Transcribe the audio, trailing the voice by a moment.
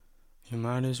You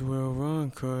might as well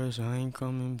run, 'cause I ain't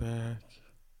coming back.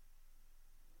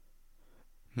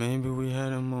 Maybe we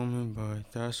had a moment,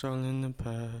 but that's all in the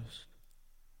past.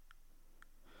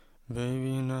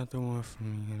 Baby, you're not the one for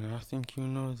me, and I think you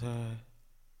know that.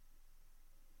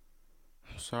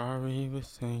 I'm sorry, but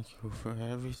thank you for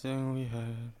everything we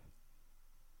had.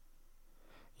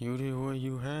 You did what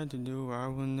you had to do, I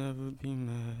will never be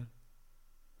mad.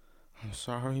 I'm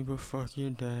sorry, but fuck your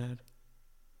dad.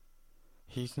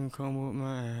 He can come with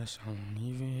my ass, I won't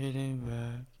even hit him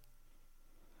back.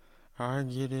 I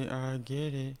get it, I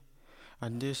get it. I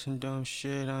did some dumb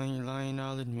shit, I ain't lying,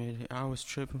 I'll admit it. I was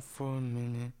tripping for a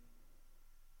minute.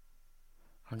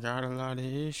 I got a lot of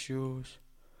issues.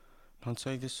 Don't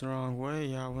take this the wrong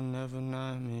way, I will never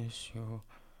not miss you.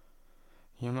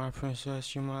 You're my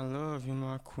princess, you're my love, you're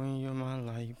my queen, you're my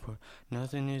light. But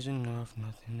nothing is enough,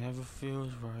 nothing ever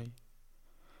feels right.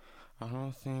 I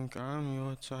don't think I'm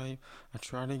your type. I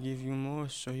try to give you more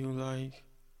so you like,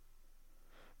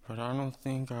 but I don't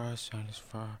think I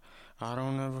satisfy. I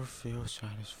don't ever feel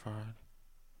satisfied.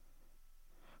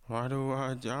 Why do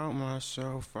I doubt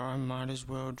myself? I might as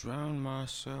well drown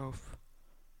myself.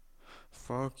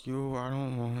 Fuck you, I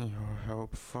don't want your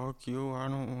help. Fuck you, I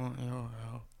don't want your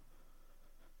help.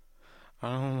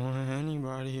 I don't want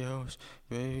anybody else,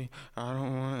 baby. I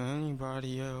don't want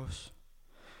anybody else.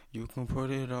 You can put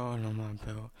it all on my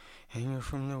belt, hanging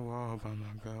from the wall by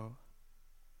my belt.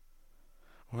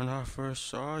 When I first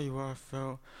saw you, I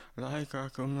felt like I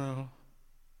could melt.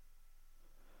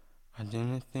 I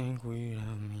didn't think we'd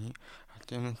ever meet. I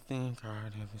didn't think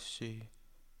I'd ever see.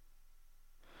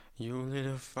 You lit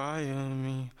a fire in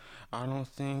me. I don't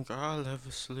think I'll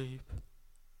ever sleep.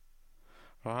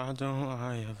 Why don't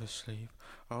I ever sleep?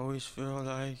 Always feel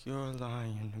like you're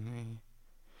lying to me.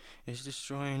 It's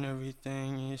destroying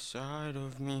everything inside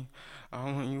of me. I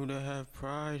want you to have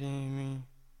pride in me.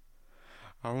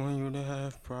 I want you to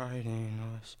have pride in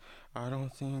us. I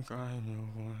don't think I know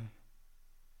one.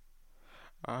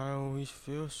 I always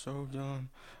feel so dumb.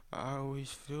 I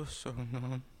always feel so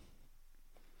numb.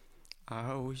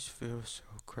 I always feel so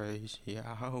crazy.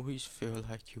 I always feel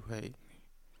like you hate me.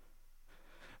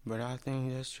 But I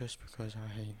think that's just because I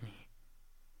hate me.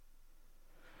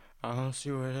 I don't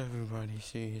see what everybody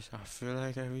sees. I feel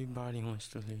like everybody wants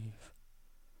to leave.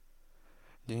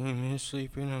 Demon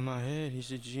sleeping in my head.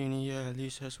 He's a genie, yeah, at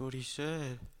least that's what he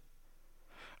said.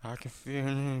 I can feel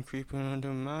him creeping under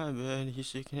my bed. He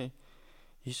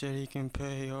said he can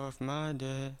pay off my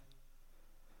debt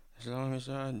as long as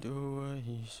I do what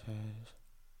he says.